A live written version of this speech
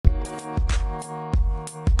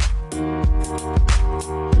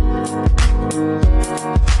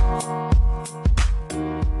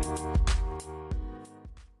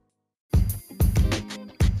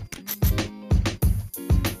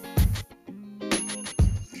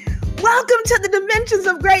Welcome to the Dimensions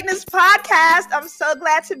of Greatness podcast. I'm so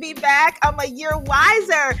glad to be back. I'm a year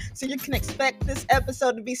wiser, so you can expect this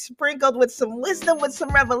episode to be sprinkled with some wisdom, with some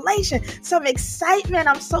revelation, some excitement.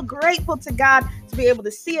 I'm so grateful to God to be able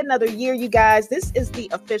to see another year, you guys. This is the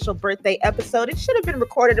official birthday episode. It should have been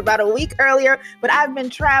recorded about a week earlier, but I've been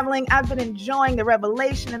traveling. I've been enjoying the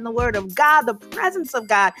revelation and the word of God, the presence of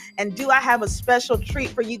God. And do I have a special treat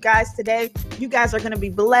for you guys today? You guys are going to be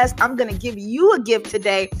blessed. I'm going to give you a gift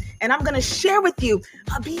today, and I'm going to share with you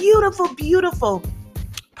a beautiful, beautiful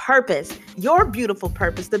purpose, your beautiful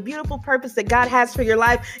purpose, the beautiful purpose that God has for your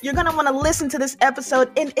life. You're going to want to listen to this episode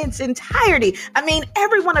in its entirety. I mean,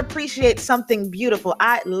 everyone appreciates something beautiful.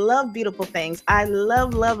 I love beautiful things. I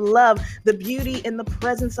love the beauty in the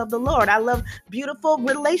presence of the Lord. I love beautiful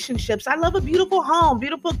relationships. I love a beautiful home,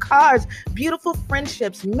 beautiful cars, beautiful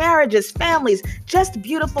friendships, marriages, families, just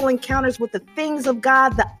beautiful encounters with the things of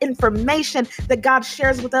God, the information that God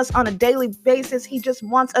shares with us on a daily basis. He just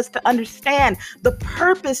wants us to understand the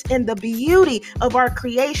purpose and the beauty of our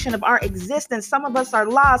creation, of our existence. Some of us are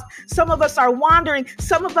lost. Some of us are wandering.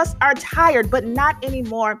 Some of us are tired, but not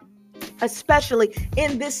anymore. Especially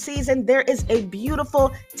in this season, there is a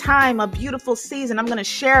beautiful time, a beautiful season. I'm going to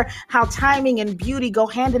share how timing and beauty go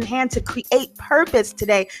hand in hand to create purpose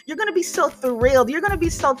today. You're going to be so thrilled. You're going to be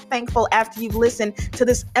so thankful after you've listened to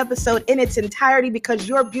this episode in its entirety, because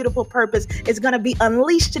your beautiful purpose is going to be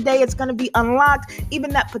unleashed today. It's going to be unlocked. Even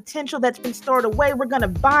that potential that's been stored away, we're going to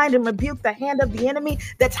bind and rebuke the hand of the enemy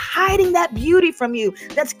that's hiding that beauty from you,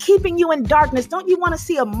 that's keeping you in darkness. Don't you want to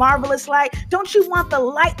see a marvelous light? Don't you want the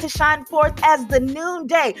light to shine forth as the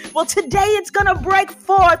noonday? Well, today it's going to break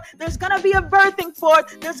forth. There's going to be a birthing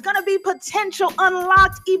forth. There's going to be potential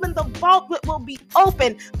unlocked. Even the vault will be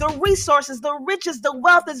open. The resources, the riches, the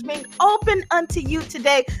wealth is being opened unto you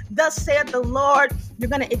today. Thus saith the Lord. You're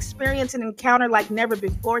going to experience an encounter like never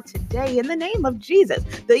before today in the name of Jesus,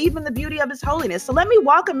 even the beauty of his holiness. So let me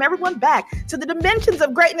welcome everyone back to the Dimensions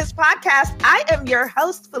of Greatness podcast. I am your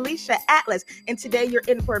host, Felicia Atlas, and today you're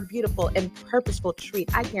in for a beautiful and purposeful treat.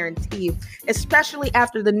 I guarantee you, especially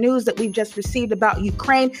after the news that we've just received about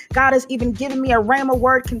Ukraine. God has even given me a rhema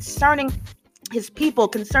word concerning his people,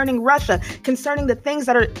 concerning Russia, concerning the things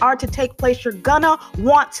that are to take place. You're gonna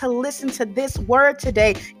want to listen to this word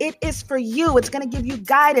today. It is for you. It's gonna give you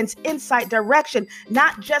guidance, insight, direction,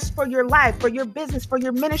 not just for your life, for your business, for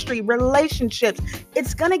your ministry, relationships.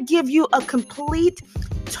 It's gonna give you a complete,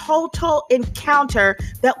 total encounter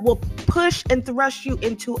that will push and thrust you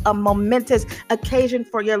into a momentous occasion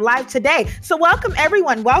for your life today. So welcome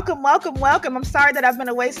everyone. Welcome. I'm sorry that I've been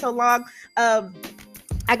away so long.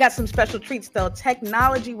 I got some special treats though,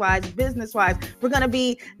 technology-wise, business-wise. We're going to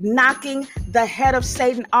be knocking the head of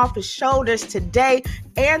Satan off his shoulders today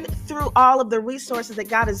and through all of the resources that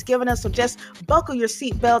God has given us. So just buckle your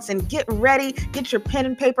seatbelts and get ready. Get your pen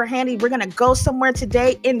and paper handy. We're going to go somewhere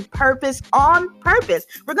today in purpose, on purpose.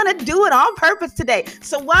 We're going to do it on purpose today.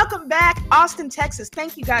 So welcome back, Austin, Texas.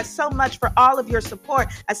 Thank you guys so much for all of your support.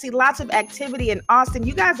 I see lots of activity in Austin.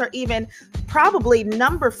 You guys are even probably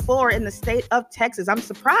number 4 in the state of Texas. I'm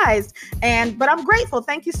surprised, but I'm grateful.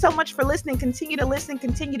 Thank you so much for listening. Continue to listen,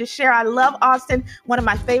 continue to share. I love Austin, one of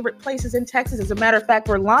my favorite places in Texas. As a matter of fact,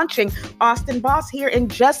 we're launching Austin Boss here in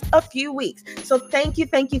just a few weeks. So thank you.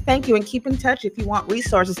 And keep in touch if you want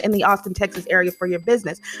resources in the Austin, Texas area for your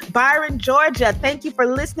business. Byron, Georgia. Thank you for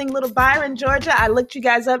listening, little Byron, Georgia. I looked you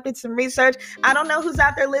guys up, did some research. I don't know who's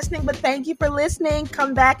out there listening, but thank you for listening.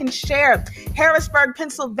 Come back and share. Harrisburg,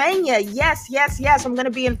 Pennsylvania. Yes. I'm going to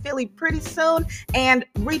be in Philly pretty soon and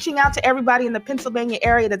reaching out to everybody in the Pennsylvania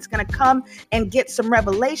area that's going to come and get some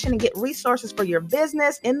revelation and get resources for your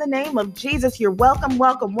business. In the name of Jesus, you're welcome.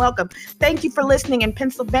 Thank you for listening in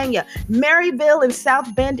Pennsylvania. Maryville in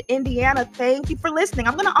South Bend, Indiana. Thank you for listening.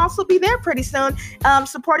 I'm going to also be there pretty soon,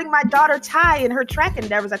 supporting my daughter Ty in her track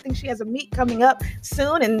endeavors. I think she has a meet coming up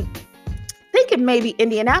soon, and thinking maybe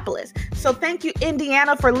Indianapolis. So thank you,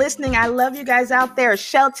 Indiana, for listening. I love you guys out there.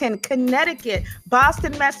 Shelton, Connecticut,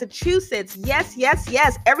 Boston, Massachusetts. Yes.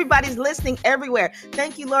 Everybody's listening everywhere.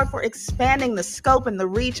 Thank you, Lord, for expanding the scope and the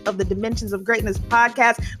reach of the Dimensions of Greatness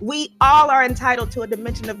podcast. We all are entitled to a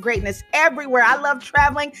dimension of greatness everywhere. I love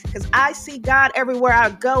traveling because I see God everywhere I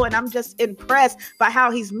go, and I'm just impressed by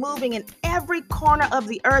how he's moving in every corner of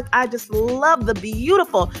the earth. I just love the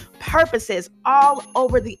beautiful purposes all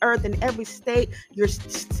over the earth in every state. Your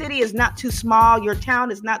city is not too small. Your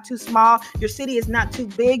town is not too small. Your city is not too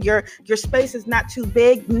big. Your space is not too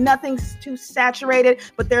big. Nothing's too saturated,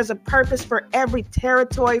 but there's a purpose for every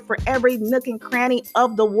territory, for every nook and cranny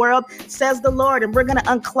of the world, says the Lord. And we're going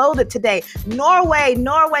to unclothe it today.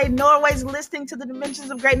 Norway's listening to the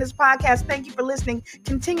Dimensions of Greatness podcast. Thank you for listening.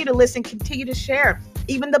 Continue to listen, continue to share.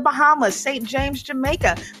 Even the Bahamas, St. James,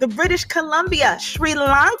 Jamaica, the British Columbia, Sri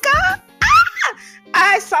Lanka.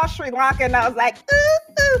 I saw Sri Lanka and I was like,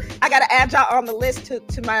 ooh. I got to add y'all on the list to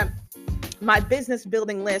my business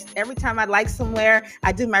building list. Every time I like somewhere,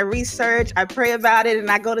 I do my research, I pray about it, and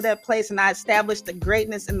I go to that place and I establish the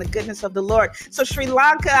greatness and the goodness of the Lord. So Sri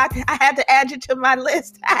Lanka, I had to add you to my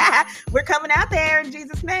list. We're coming out there in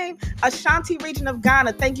Jesus' name. Ashanti region of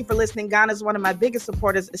Ghana. Thank you for listening. Ghana is one of my biggest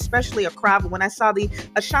supporters, especially Accra. But when I saw the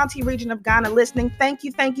Ashanti region of Ghana listening, thank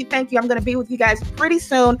you. I'm going to be with you guys pretty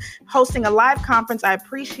soon, hosting a live conference. I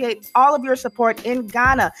appreciate all of your support in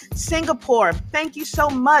Ghana. Singapore, thank you so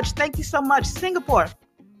much. Singapore.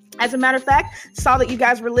 As a matter of fact, saw that you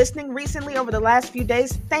guys were listening recently over the last few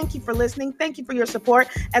days. Thank you for listening. Thank you for your support.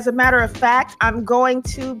 As a matter of fact, I'm going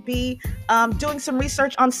to be doing some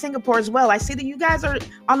research on Singapore as well. I see that you guys are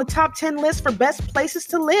on the top 10 list for best places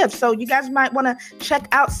to live. So you guys might want to check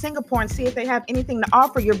out Singapore and see if they have anything to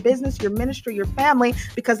offer your business, your ministry, your family,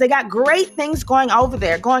 because they got great things going on over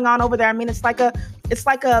there. I mean, it's like a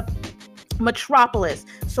metropolis.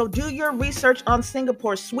 So do your research on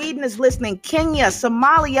Singapore. Sweden is listening. Kenya,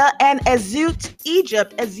 Somalia, and Azut,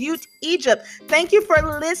 Egypt. Thank you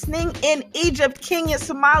for listening in Egypt, Kenya,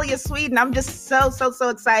 Somalia, Sweden. I'm just so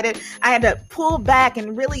excited. I had to pull back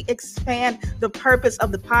and really expand the purpose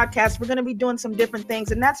of the podcast. We're going to be doing some different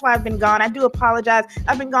things, and that's why I've been gone. I do apologize.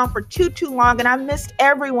 I've been gone for too long, and I missed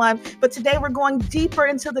everyone. But today we're going deeper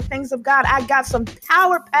into the things of God. I got some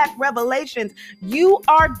power-packed revelations. You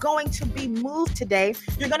are going to be moved today.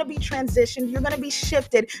 You're going to be transitioned. You're going to be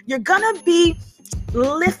shifted. You're going to be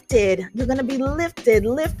lifted.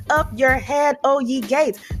 Lift up your head, O ye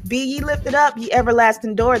gates. Be ye lifted up, ye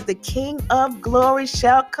everlasting doors. The King of glory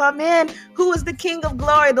shall come in. Who is the King of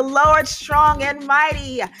glory? The Lord strong and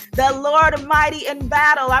mighty. The Lord mighty in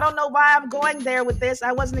battle. I don't know why I'm going there with this.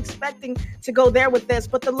 I wasn't expecting to go there with this,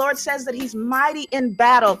 but the Lord says that he's mighty in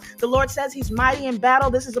battle. The Lord says he's mighty in battle.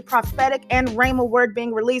 This is a prophetic and rhema word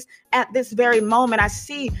being released at this very moment. I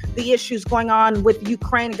see the issues going on with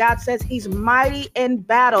Ukraine. God says he's mighty in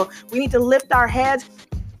battle. We need to lift our heads.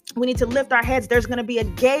 There's going to be a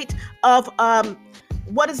gate of,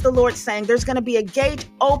 what is the Lord saying? There's going to be a gate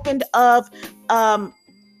opened of,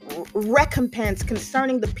 recompense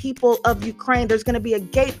concerning the people of Ukraine. There's going to be a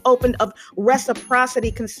gate opened of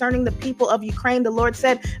reciprocity concerning the people of Ukraine. The Lord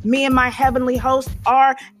said, me and my heavenly host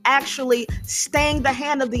are actually staying the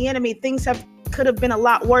hand of the enemy. Things could have been a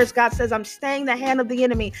lot worse. God says, I'm staying the hand of the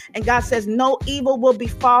enemy. And God says, no evil will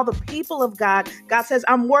befall the people of God. God says,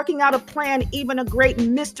 I'm working out a plan, even a great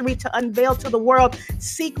mystery to unveil to the world.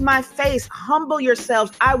 Seek my face, humble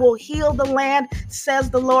yourselves. I will heal the land, says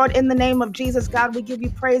the Lord, in the name of Jesus. God, we give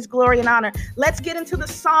you praise, glory, and honor. Let's get into the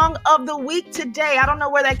song of the week today. I don't know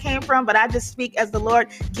where that came from, but I just speak as the Lord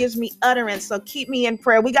gives me utterance. So keep me in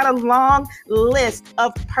prayer. We got a long list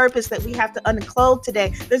of purpose that we have to unclothe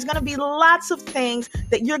today. There's going to be lots of things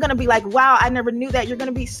that you're going to be like, wow, I never knew that. You're going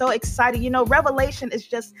to be so excited. You know, revelation is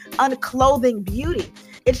just unclothing beauty.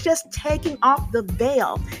 It's just taking off the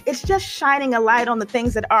veil. It's just shining a light on the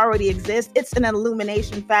things that already exist. It's an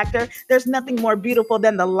illumination factor. There's nothing more beautiful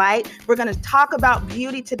than the light. We're going to talk about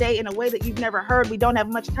beauty today in a way that you've never heard. We don't have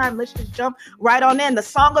much time. Let's just jump right on in. The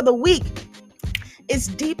song of the week is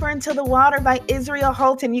Deeper Into the Water by Israel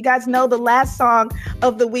Houghton. You guys know the last song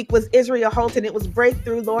of the week was Israel Houghton. It was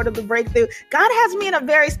Breakthrough, Lord of the Breakthrough. God has me in a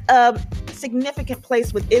very significant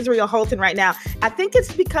place with Israel Houghton right now. I think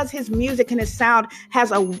it's because his music and his sound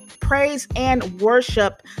has a praise and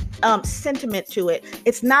worship sentiment to it.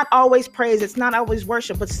 It's not always praise. It's not always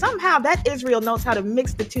worship, but somehow that Israel knows how to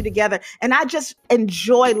mix the two together. And I just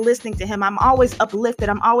enjoy listening to him. I'm always uplifted.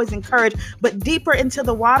 I'm always encouraged. But Deeper Into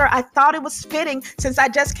the Water, I thought it was fitting since I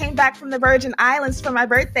just came back from the Virgin Islands for my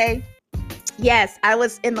birthday. Yes, I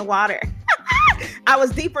was in the water. I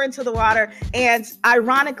was deeper into the water. And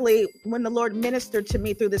ironically, when the Lord ministered to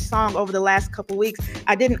me through this song over the last couple weeks,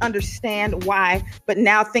 I didn't understand why. But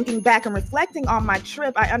now thinking back and reflecting on my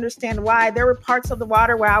trip, I understand why. There were parts of the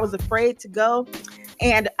water where I was afraid to go.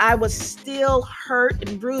 And I was still hurt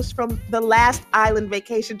and bruised from the last island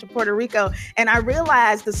vacation to Puerto Rico. And I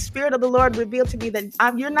realized the Spirit of the Lord revealed to me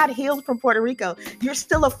that you're not healed from Puerto Rico. You're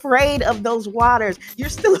still afraid of those waters. You're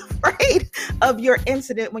still afraid of your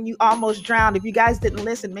incident when you almost drowned. If you guys didn't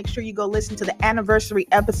listen, make sure you go listen to the anniversary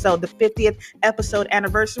episode, the 50th episode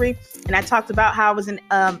anniversary. And I talked about how I was in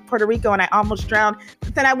Puerto Rico and I almost drowned.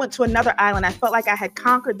 But then I went to another island. I felt like I had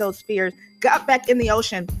conquered those fears, got back in the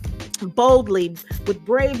ocean boldly, with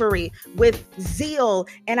bravery, with zeal.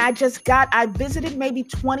 And I visited maybe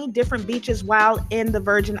 20 different beaches while in the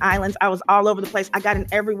Virgin Islands. I was all over the place. I got in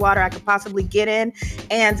every water I could possibly get in.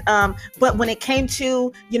 And, but when it came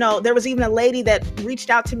to, there was even a lady that reached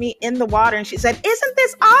out to me in the water and she said, "Isn't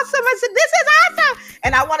this awesome?" I said, "This is awesome."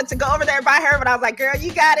 And I wanted to go over there by her, but I was like, "Girl,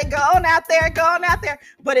 you got it. Go on out there.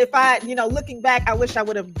 But if I, looking back, I wish I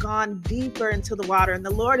would have gone deeper into the water. And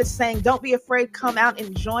the Lord is saying, don't be afraid. Come out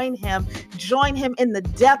and join him. Join him in the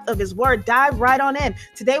depth of his word. Dive right on in.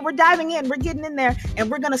 Today we're diving in. We're getting in there and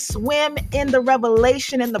we're going to swim in the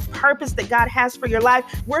revelation and the purpose that God has for your life.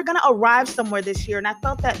 We're going to arrive somewhere this year. And I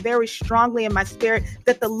felt that very strongly in my spirit,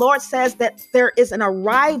 that the Lord says that there is an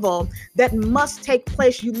arrival that must take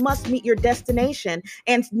place. You must meet your destination.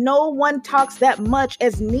 And no one talks that much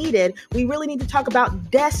as needed. We really need to talk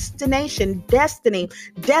about destination, destiny.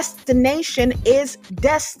 Destination is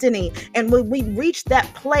destiny. And when we reach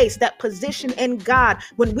that place, that position in God,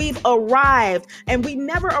 when we've arrived, and we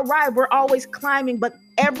never arrive, we're always climbing, but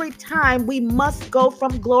every time we must go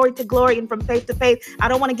from glory to glory and from faith to faith. I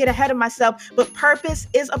don't want to get ahead of myself, but purpose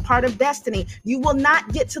is a part of destiny. You will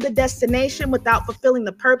not get to the destination without fulfilling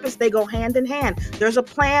the purpose. They go hand in hand. There's a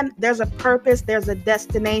plan, there's a purpose, there's a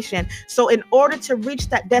destination. So in order to reach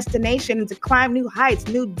that destination and to climb new heights,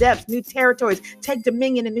 new depths, new territories, take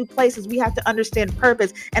dominion in new places, we have to understand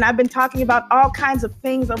purpose. And I've been talking about all kinds of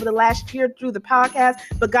things over the last year through the podcast,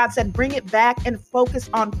 but God said, bring it back and focus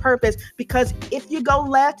on purpose, because if you go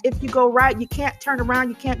left, if you go right, you can't turn around,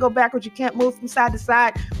 you can't go backwards, you can't move from side to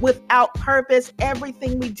side without purpose.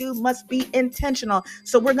 Everything we do must be intentional.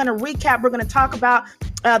 So we're going to recap. We're going to talk about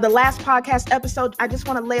the last podcast episode. I just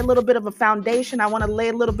want to lay a little bit of a foundation. I want to lay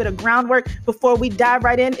a little bit of groundwork before we dive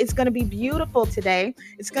right in. It's going to be beautiful today.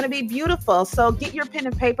 It's going to be beautiful. So get your pen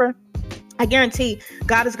and paper. I guarantee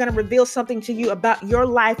God is going to reveal something to you about your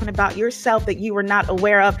life and about yourself that you were not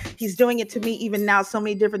aware of. He's doing it to me even now. So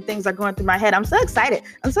many different things are going through my head. I'm so excited.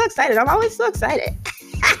 I'm always so excited.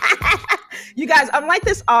 You guys, I'm like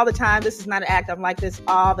this all the time. This is not an act. I'm like this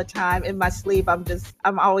all the time in my sleep.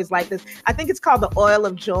 I'm always like this. I think it's called the oil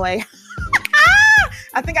of joy.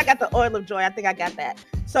 I think I got the oil of joy. I think I got that.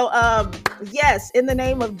 So, yes, in the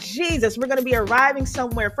name of Jesus, we're going to be arriving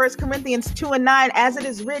somewhere. 1 Corinthians 2:9, as it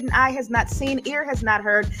is written, eye has not seen, ear has not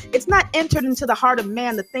heard. It's not entered into the heart of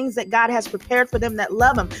man, the things that God has prepared for them that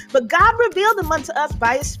love him. But God revealed them unto us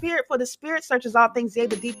by his Spirit, for the Spirit searches all things, yea,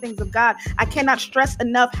 the deep things of God. I cannot stress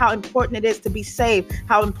enough how important it is to be saved,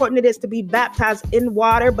 how important it is to be baptized in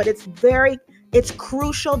water, but it's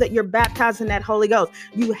crucial that you're baptized in that Holy Ghost.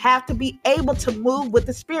 You have to be able to move with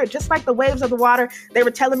the Spirit, just like the waves of the water. They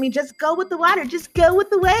were telling me, just go with the water, just go with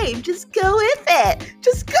the wave, just go with it,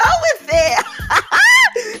 just go with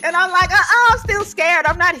it. And I'm like, I'm still scared.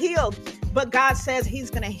 I'm not healed. But God says he's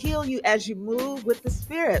going to heal you as you move with the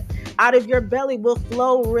Spirit. Out of your belly will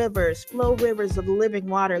flow rivers of living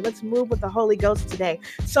water. Let's move with the Holy Ghost today.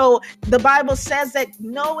 So the Bible says that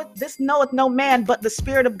knoweth no man but the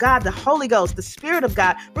Spirit of God, the Holy Ghost, the Spirit of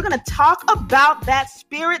God. We're going to talk about that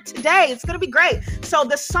Spirit today. It's going to be great. So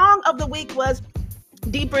the song of the week was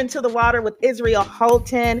Deeper Into the Water with Israel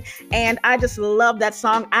Houghton. And I just love that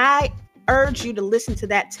song. I urge you to listen to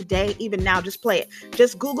that today, even now. Just play it.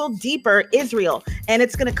 Just Google Deeper Israel, and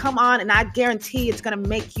it's going to come on, and I guarantee it's going to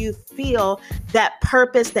make you feel that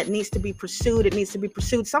purpose that needs to be pursued. It needs to be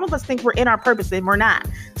pursued. Some of us think we're in our purpose, and we're not.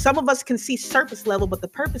 Some of us can see surface level, but the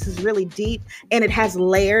purpose is really deep, and it has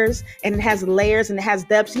layers, and it has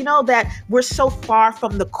depths. You know that we're so far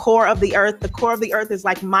from the core of the earth. The core of the earth is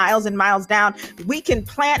like miles and miles down. We can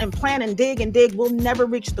plant and dig. We'll never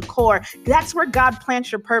reach the core. That's where God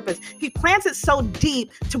plants your purpose. He plants it so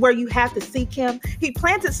deep to where you have to seek him. He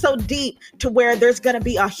plants it so deep to where there's going to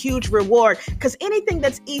be a huge reward, because anything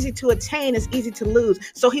that's easy to attain is easy to lose.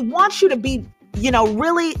 So he wants you to be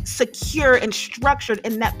really secure and structured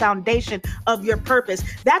in that foundation of your purpose.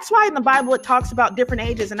 That's why in the Bible, it talks about different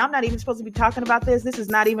ages. And I'm not even supposed to be talking about this. This is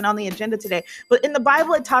not even on the agenda today. But in the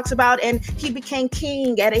Bible, it talks about, and he became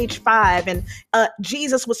king at age 5, and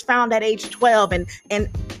Jesus was found at age 12, and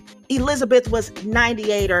Elizabeth was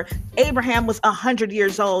 98, or Abraham was 100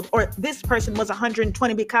 years old, or this person was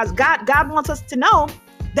 120, because God wants us to know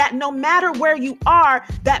that no matter where you are,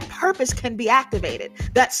 that purpose can be activated.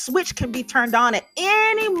 That switch can be turned on at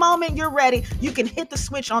any moment you're ready. You can hit the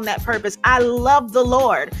switch on that purpose. I love the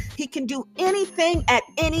Lord. He can do anything at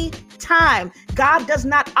any time. God does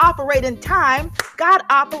not operate in time. God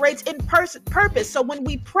operates in purpose. So when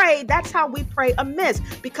we pray, that's how we pray amiss,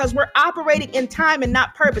 because we're operating in time and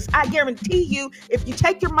not purpose. I guarantee you, if you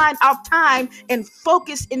take your mind off time and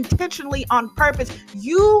focus intentionally on purpose,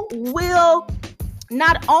 you will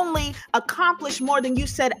not only accomplish more than you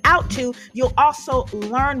set out to, you'll also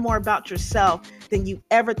learn more about yourself than you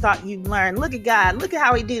ever thought you'd learn. Look at God. Look at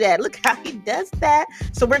how he do that. Look how he does that.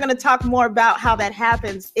 So we're going to talk more about how that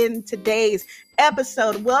happens in today's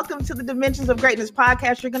episode. Welcome to the Dimensions of Greatness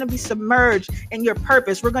podcast. You're going to be submerged in your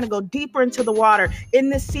purpose. We're going to go deeper into the water. In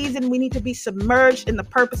this season, we need to be submerged in the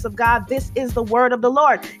purpose of God. This is the word of the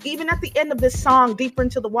Lord. Even at the end of this song, Deeper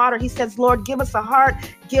Into the Water, he says, Lord, give us a heart.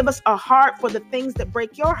 Give us a heart for the things that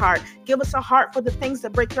break your heart. Give us a heart for the things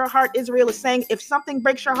that break your heart. Israel is saying, if something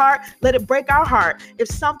breaks your heart, let it break our heart.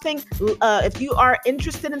 If you are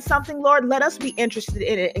interested in something, Lord, let us be interested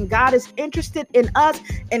in it. And God is interested in us,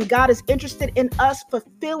 and God is interested in us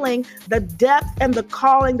fulfilling the depth and the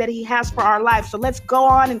calling that he has for our life. So let's go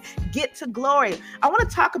on and get to glory. I want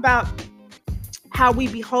to talk about how we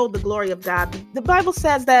behold the glory of God. The Bible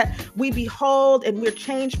says that we behold and we're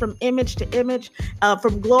changed from image to image,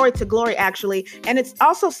 from glory to glory, actually. And it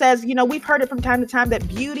also says, we've heard it from time to time that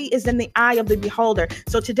beauty is in the eye of the beholder.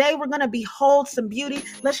 So today we're going to behold some beauty.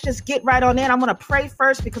 Let's just get right on in. I'm going to pray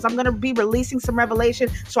first because I'm going to be releasing some revelation.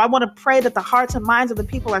 So I want to pray that the hearts and minds of the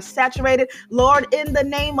people are saturated. Lord, in the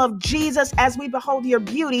name of Jesus, as we behold your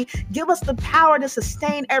beauty, give us the power to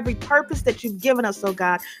sustain every purpose that you've given us, oh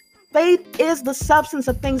God. Faith is the substance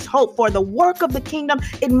of things hoped for, the work of the kingdom.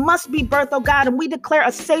 It must be birthed, oh God, and we declare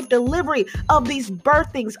a safe delivery of these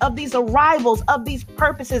birthings, of these arrivals, of these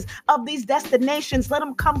purposes, of these destinations. Let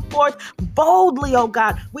them come forth boldly, oh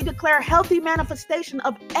God. We declare healthy manifestation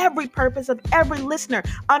of every purpose of every listener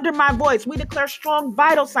under my voice. We declare strong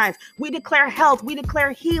vital signs. We declare health. We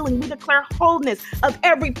declare healing. We declare wholeness of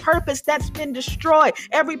every purpose that's been destroyed,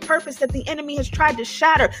 every purpose that the enemy has tried to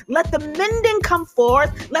shatter. Let the mending come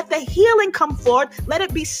forth. Let the healing come forth. Let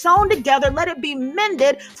it be sewn together. Let it be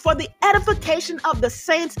mended for the edification of the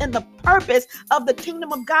saints and the purpose of the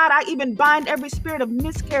kingdom of God. I even bind every spirit of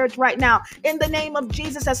miscarriage right now in the name of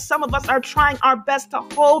Jesus, as some of us are trying our best to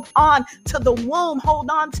hold on to the womb,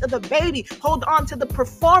 hold on to the baby, hold on to the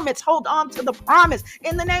performance, hold on to the promise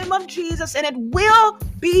in the name of Jesus, and it will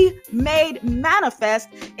be made manifest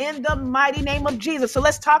in the mighty name of Jesus. So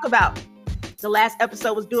let's talk about the last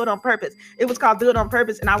episode was Do It On Purpose. It was called Do It On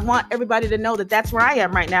Purpose. And I want everybody to know that that's where I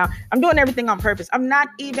am right now. I'm doing everything on purpose. I'm not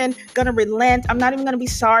even going to relent. I'm not even going to be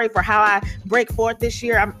sorry for how I break forth this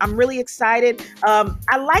year. I'm really excited.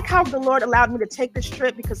 I like how the Lord allowed me to take this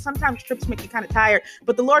trip, because sometimes trips make you kind of tired.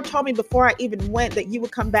 But the Lord told me before I even went that you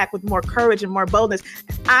would come back with more courage and more boldness.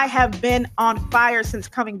 I have been on fire since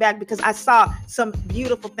coming back because I saw some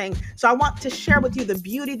beautiful things. So I want to share with you the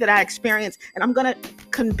beauty that I experienced, and I'm going to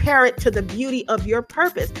compare it to the beauty of your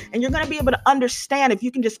purpose. And you're going to be able to understand, if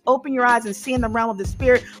you can just open your eyes and see in the realm of the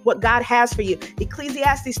spirit what God has for you.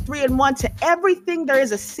 Ecclesiastes 3:1, to everything there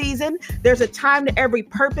is a season. There's a time to every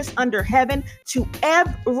purpose under heaven. To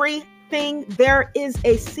everything there is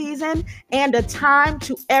a season and a time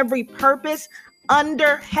to every purpose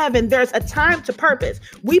under heaven. There's a time to purpose.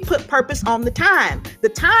 We put purpose on the time. The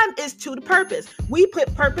time is to the purpose. We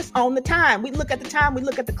put purpose on the time. We look at the time, we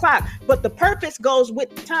look at the clock, but the purpose goes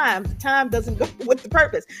with the time. The time doesn't go with the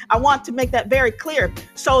purpose. I want to make that very clear.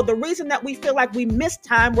 So the reason that we feel like we missed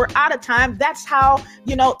time, we're out of time, that's how,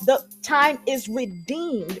 the time is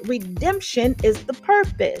redeemed. Redemption is the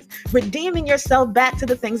purpose. Redeeming yourself back to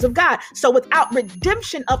the things of God. So without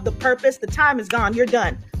redemption of the purpose, the time is gone. You're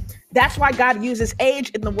done. That's why God uses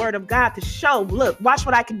age in the word of God to show, look, watch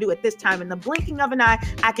what I can do at this time. In the blinking of an eye,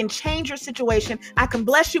 I can change your situation. I can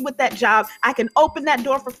bless you with that job. I can open that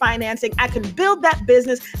door for financing. I can build that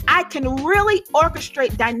business. I can really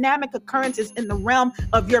orchestrate dynamic occurrences in the realm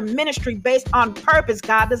of your ministry based on purpose.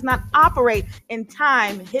 God does not operate in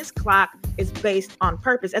time. His clock is based on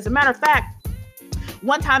purpose. As a matter of fact,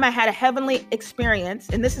 one time I had a heavenly experience,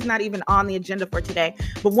 and this is not even on the agenda for today,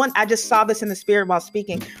 but I just saw this in the spirit while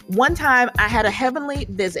speaking. One time I had a heavenly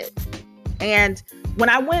visit, and when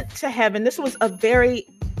I went to heaven, this was a very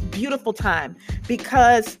beautiful time,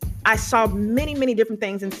 because I saw many, many different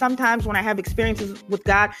things. And sometimes when I have experiences with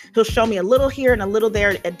God, he'll show me a little here and a little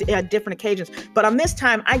there at different occasions. But on this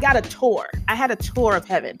time, I got a tour. I had a tour of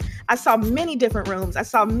heaven. I saw many different rooms. I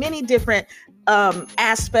saw many different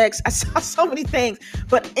aspects. I saw so many things.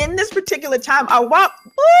 But in this particular time, I walked.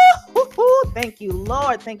 Thank you,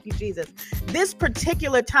 Lord. Thank you, Jesus. This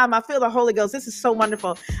particular time, I feel the Holy Ghost. This is so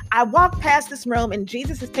wonderful. I walked past this room and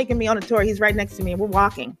Jesus is taking me on a tour. He's right next to me and we're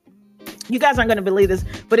walking. You guys aren't going to believe this,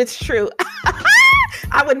 but it's true.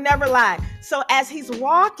 I would never lie. So as he's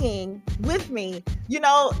walking with me,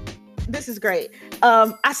 this is great.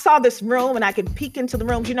 I saw this room and I could peek into the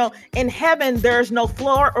rooms. In heaven, there's no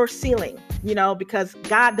floor or ceiling, because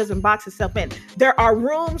God doesn't box himself in. There are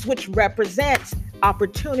rooms which represent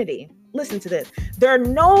opportunity. Listen to this. There are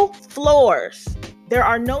no floors. There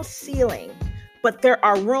are no ceiling. But there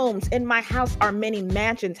are rooms. In my house are many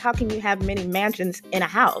mansions. How can you have many mansions in a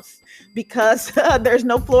house? Because there's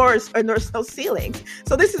no floors and there's no ceilings.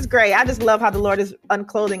 So this is great. I just love how the Lord is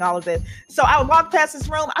unclothing all of this. So I walked past this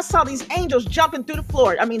room. I saw these angels jumping through the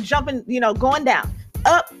floor. Jumping, going down,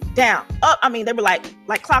 up, down, up. They were like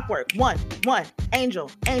clockwork. One, angel,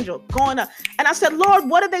 going up. And I said, Lord,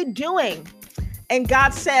 what are they doing? And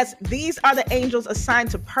God says, these are the angels assigned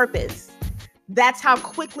to purpose. That's how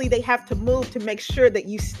quickly they have to move to make sure that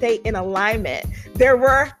you stay in alignment. There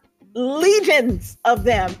were legions of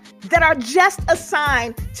them that are just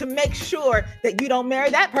assigned to make sure that you don't marry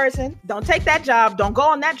that person, don't take that job, don't go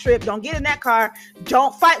on that trip, don't get in that car,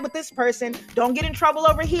 don't fight with this person, don't get in trouble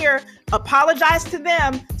over here, apologize to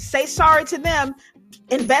them, say sorry to them,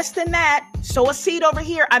 invest in that, sow a seed over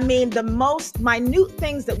here. The most minute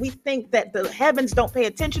things that we think that the heavens don't pay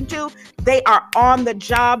attention to, they are on the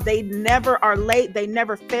job. They never are late. They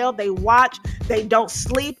never fail. They watch, they don't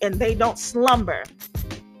sleep, and they don't slumber.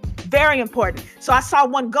 Very important. So I saw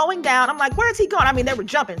one going down. I'm like, where is he going? They were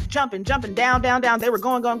jumping, down. They were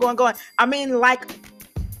going. Like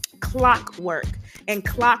clockwork. And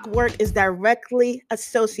clockwork is directly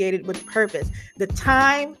associated with purpose. The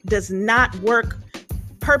time does not work.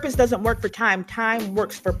 Purpose doesn't work for time. Time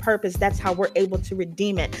works for purpose. That's how we're able to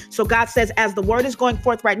redeem it. So God says, as the word is going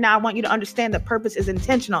forth right now, I want you to understand that purpose is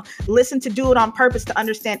intentional. Listen to do it on purpose to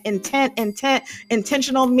understand intent.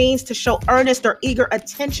 Intentional means to show earnest or eager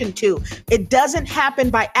attention to. It doesn't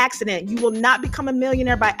happen by accident. You will not become a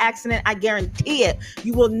millionaire by accident. I guarantee it.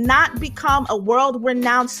 You will not become a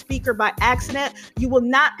world-renowned speaker by accident. You will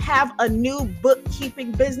not have a new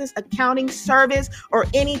bookkeeping business, accounting service, or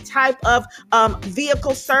any type of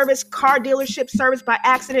vehicle service, car dealership service by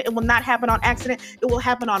accident. It will not happen on accident. It will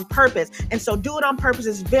happen on purpose. And so do it on purpose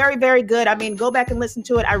is very, very good. Go back and listen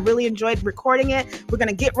to it. I really enjoyed recording it. We're going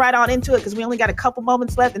to get right on into it because we only got a couple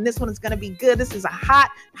moments left and this one is going to be good. This is a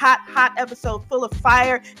hot episode full of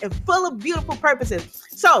fire and full of beautiful purposes.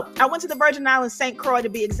 So I went to the Virgin Islands, St. Croix to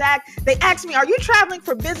be exact. They asked me, are you traveling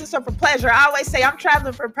for business or for pleasure? I always say I'm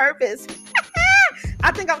traveling for purpose.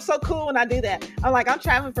 I think I'm so cool when I do that. I'm like, I'm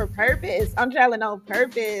traveling for purpose. I'm traveling on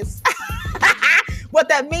purpose. What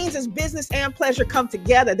that means is business and pleasure come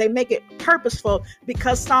together. They make it purposeful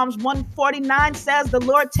because Psalms 149 says the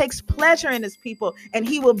Lord takes pleasure in his people and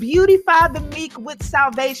he will beautify the meek with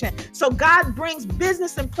salvation. So God brings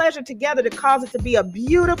business and pleasure together to cause it to be a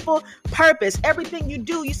beautiful purpose. Everything you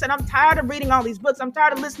do, you said, I'm tired of reading all these books. I'm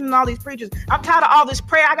tired of listening to all these preachers. I'm tired of all this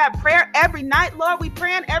prayer. I got prayer every night. Lord, we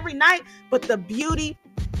praying every night, but the beauty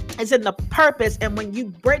is in the purpose. And when you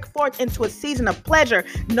break forth into a season of pleasure,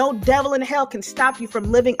 no devil in hell can stop you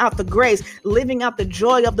from living out the grace, living out the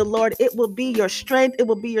joy of the Lord. It will be your strength. It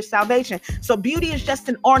will be your salvation. So beauty is just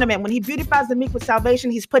an ornament. When he beautifies the meek with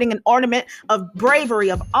salvation, he's putting an ornament of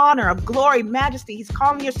bravery, of honor, of glory, majesty. He's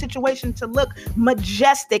calling your situation to look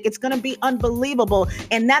majestic. It's going to be unbelievable.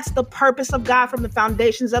 And that's the purpose of God from the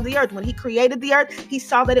foundations of the earth. When he created the earth, he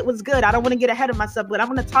saw that it was good. I don't want to get ahead of myself, but I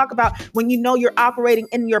want to talk about when you know you're operating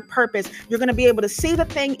in your purpose, you're going to be able to see the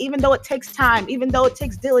thing, even though it takes time, even though it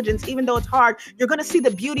takes diligence, even though it's hard, you're going to see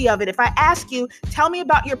the beauty of it. If I ask you, tell me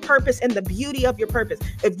about your purpose and the beauty of your purpose.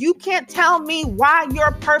 If you can't tell me why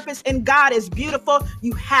your purpose in God is beautiful,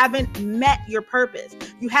 you haven't met your purpose.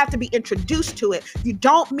 You have to be introduced to it. You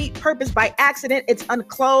don't meet purpose by accident. It's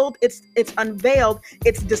unclothed. It's unveiled.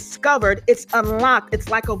 It's discovered. It's unlocked. It's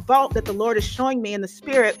like a vault that the Lord is showing me in the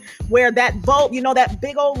spirit, where that vault, that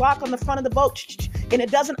big old lock on the front of the boat, and it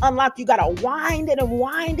doesn't unlock. You got to wind it,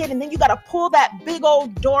 and then you got to pull that big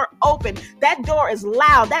old door open. That door is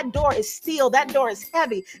loud. That door is steel. That door is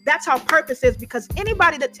heavy. That's how purpose is, because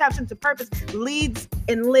anybody that taps into purpose leads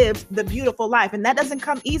and lives the beautiful life. And that doesn't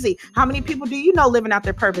come easy. How many people do you know living out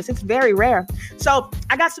their purpose? It's very rare. So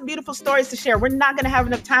I got some beautiful stories to share. We're not going to have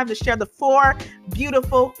enough time to share the 4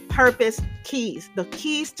 beautiful purpose keys, the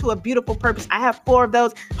keys to a beautiful purpose. I have 4 of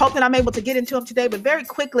those. Hope that I'm able to get into them today, but very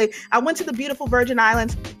quickly, I went to the beautiful Virgin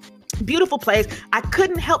Islands. Beautiful place. I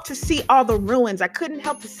couldn't help to see all the ruins. I couldn't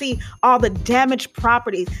help to see all the damaged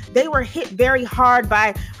properties. They were hit very hard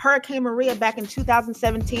by Hurricane Maria back in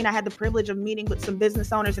 2017. I had the privilege of meeting with some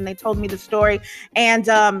business owners and they told me the story. And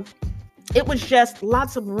it was just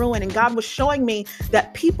lots of ruin. And God was showing me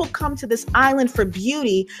that people come to this island for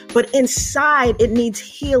beauty, but inside it needs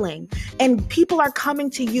healing. And people are coming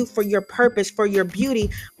to you for your purpose, for your beauty,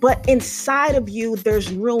 but inside of you, there's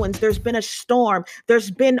ruins. There's been a storm. There's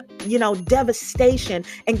been, devastation.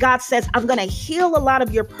 And God says, I'm going to heal a lot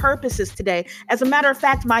of your purposes today. As a matter of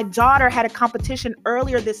fact, my daughter had a competition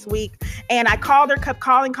earlier this week and I called her, kept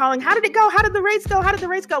calling. How did it go? How did the race go? How did the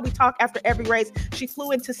race go? We talk after every race. She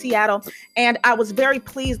flew into Seattle. And I was very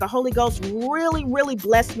pleased. The Holy Ghost really, really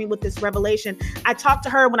blessed me with this revelation. I talked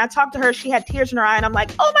to her. When I talked to her, she had tears in her eye. And I'm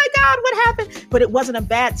like, oh my God, what happened? But it wasn't a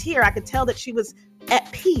bad tear. I could tell that she was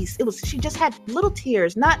at peace. She just had little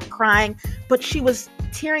tears, not crying, but she was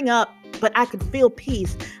tearing up, but I could feel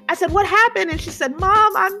peace. I said, what happened? And she said,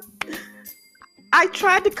 Mom, I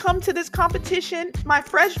tried to come to this competition my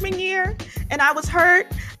freshman year and I was hurt.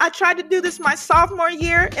 I tried to do this my sophomore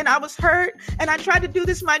year and I was hurt. And I tried to do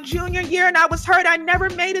this my junior year and I was hurt. I never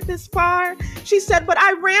made it this far. She said, but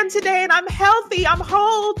I ran today and I'm healthy. I'm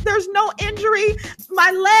whole. There's no injury.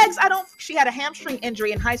 My legs, she had a hamstring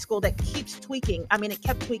injury in high school that keeps tweaking. I mean, it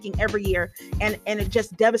kept tweaking every year and it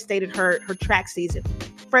just devastated her track season,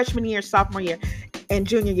 freshman year, sophomore year. And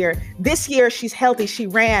junior year. This year, she's healthy. She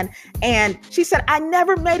ran and she said, I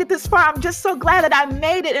never made it this far. I'm just so glad that I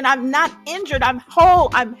made it and I'm not injured. I'm whole.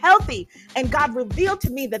 I'm healthy. And God revealed to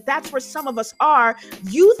me that that's where some of us are.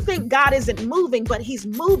 You think God isn't moving, but he's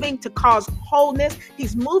moving to cause wholeness.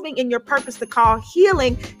 He's moving in your purpose to cause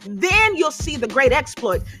healing. Then you'll see the great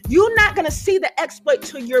exploit. You're not going to see the exploit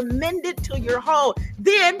till you're mended, till you're whole.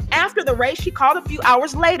 Then after the race, she called a few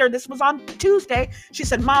hours later. This was on Tuesday. She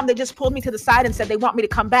said, Mom, they just pulled me to the side and said they want me to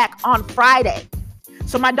come back on Friday.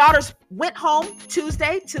 So my daughters went home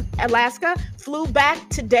Tuesday to Alaska, flew back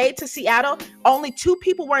today to Seattle. Only 2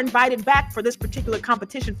 people were invited back for this particular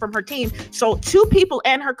competition from her team. So 2 people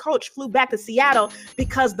and her coach flew back to Seattle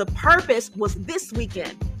because the purpose was this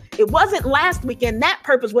weekend. It wasn't last weekend. That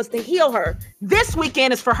purpose was to heal her. This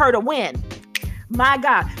weekend is for her to win. My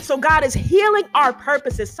God. So God is healing our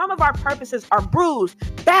purposes. Some of our purposes are bruised,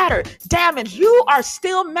 battered, damaged. You are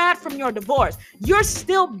still mad from your divorce. You're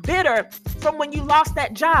still bitter from when you lost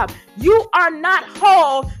that job. You are not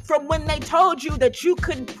whole from when they told you that you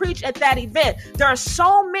couldn't preach at that event. There are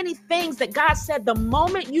so many things that God said the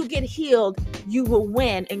moment you get healed, you will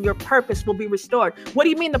win and your purpose will be restored. What do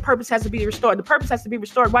you mean the purpose has to be restored? The purpose has to be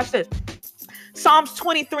restored. Watch this. Psalms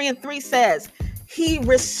 23:3 says, He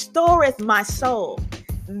restoreth my soul.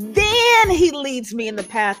 Then he leads me in the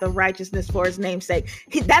path of righteousness for his name's sake.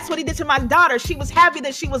 That's what he did to my daughter. She was happy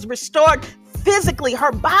that she was restored physically.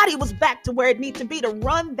 Her body was back to where it needed to be to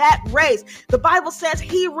run that race. The Bible says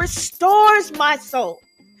he restores my soul.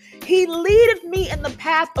 He leadeth me in the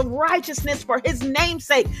path of righteousness for his name's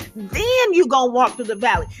sake. Then you gonna walk through the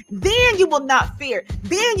valley. Then you will not fear.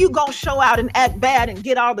 Then you gonna show out and act bad and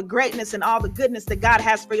get all the greatness and all the goodness that God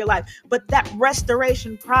has for your life. But that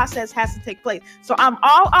restoration process has to take place. So I'm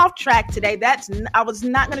all off track today. I was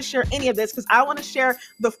not gonna share any of this because I want to share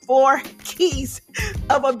the 4 keys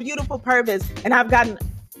of a beautiful purpose. And I've gotten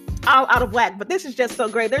all out of whack, but this is just so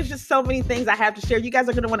great. There's just so many things I have to share. You guys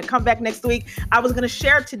are going to want to come back next week. I was going to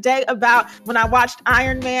share today about when I watched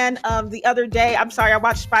Iron Man the other day. I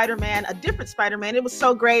watched Spider-Man, a different Spider-Man. It was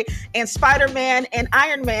so great. And Spider-Man and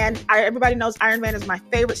Iron Man, everybody knows Iron Man is my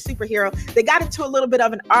favorite superhero. They got into a little bit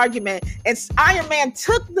of an argument and Iron Man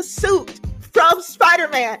took the suit from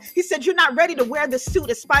Spider-Man. He said, you're not ready to wear the suit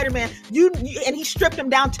as Spider-Man. And he stripped him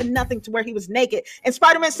down to nothing to where he was naked. And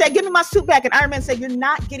Spider-Man said, give me my suit back. And Iron Man said, you're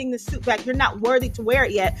not getting the suit back. You're not worthy to wear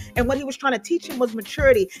it yet. And what he was trying to teach him was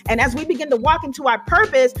maturity. And as we begin to walk into our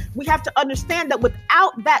purpose, we have to understand that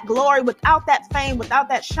without that glory, without that fame, without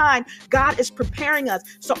that shine, God is preparing us.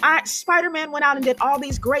 So Spider-Man went out and did all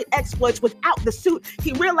these great exploits without the suit.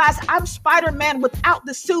 He realized I'm Spider-Man without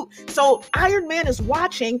the suit. So Iron Man is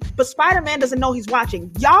watching, but Spider-Man doesn't know he's watching.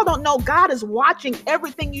 Y'all don't know God is watching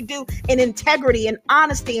everything you do in integrity and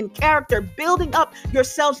honesty and character, building up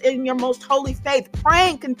yourselves in your most holy faith,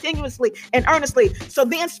 praying continuously and earnestly. So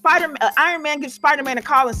then Iron Man gives Spider-Man a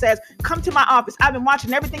call and says, come to my office. I've been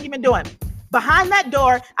watching everything you've been doing. Behind that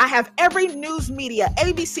door, I have every news media,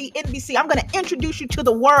 ABC, NBC. I'm going to introduce you to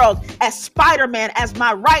the world as Spider-Man, as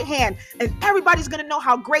my right hand. And everybody's going to know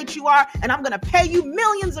how great you are. And I'm going to pay you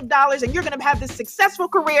millions of dollars. And you're going to have this successful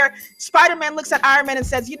career. Spider-Man looks at Iron Man and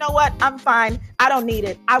says, you know what? I'm fine. I don't need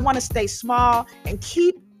it. I want to stay small and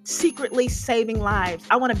keep secretly saving lives.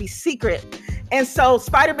 I want to be secret. And so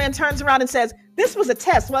Spider-Man turns around and says, this was a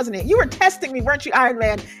test, wasn't it? You were testing me, weren't you, Iron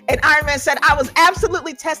Man? And Iron Man said, I was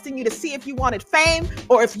absolutely testing you to see if you wanted fame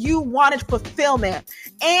or if you wanted fulfillment.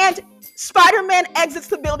 And Spider-Man exits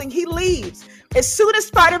the building. He leaves. As soon as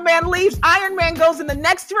Spider-Man leaves, Iron Man goes in the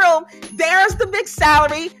next room. There's the big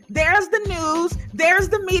salary. There's the news. There's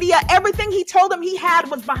the media. Everything he told him he had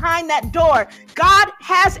was behind that door. God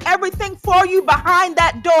has everything for you behind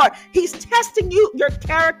that door. He's testing you, your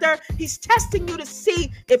character. He's testing you to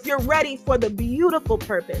see if you're ready for the beautiful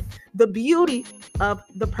purpose, the beauty of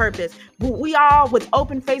the purpose. We all, with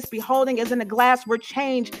open face, beholding as in a glass, we're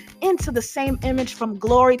changed into the same image from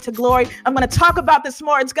glory to glory. I'm going to talk about this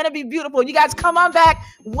more. It's going to be beautiful. You guys come on back.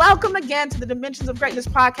 Welcome again to the Dimensions of Greatness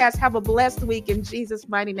podcast. Have a blessed week in Jesus'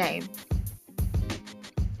 mighty name.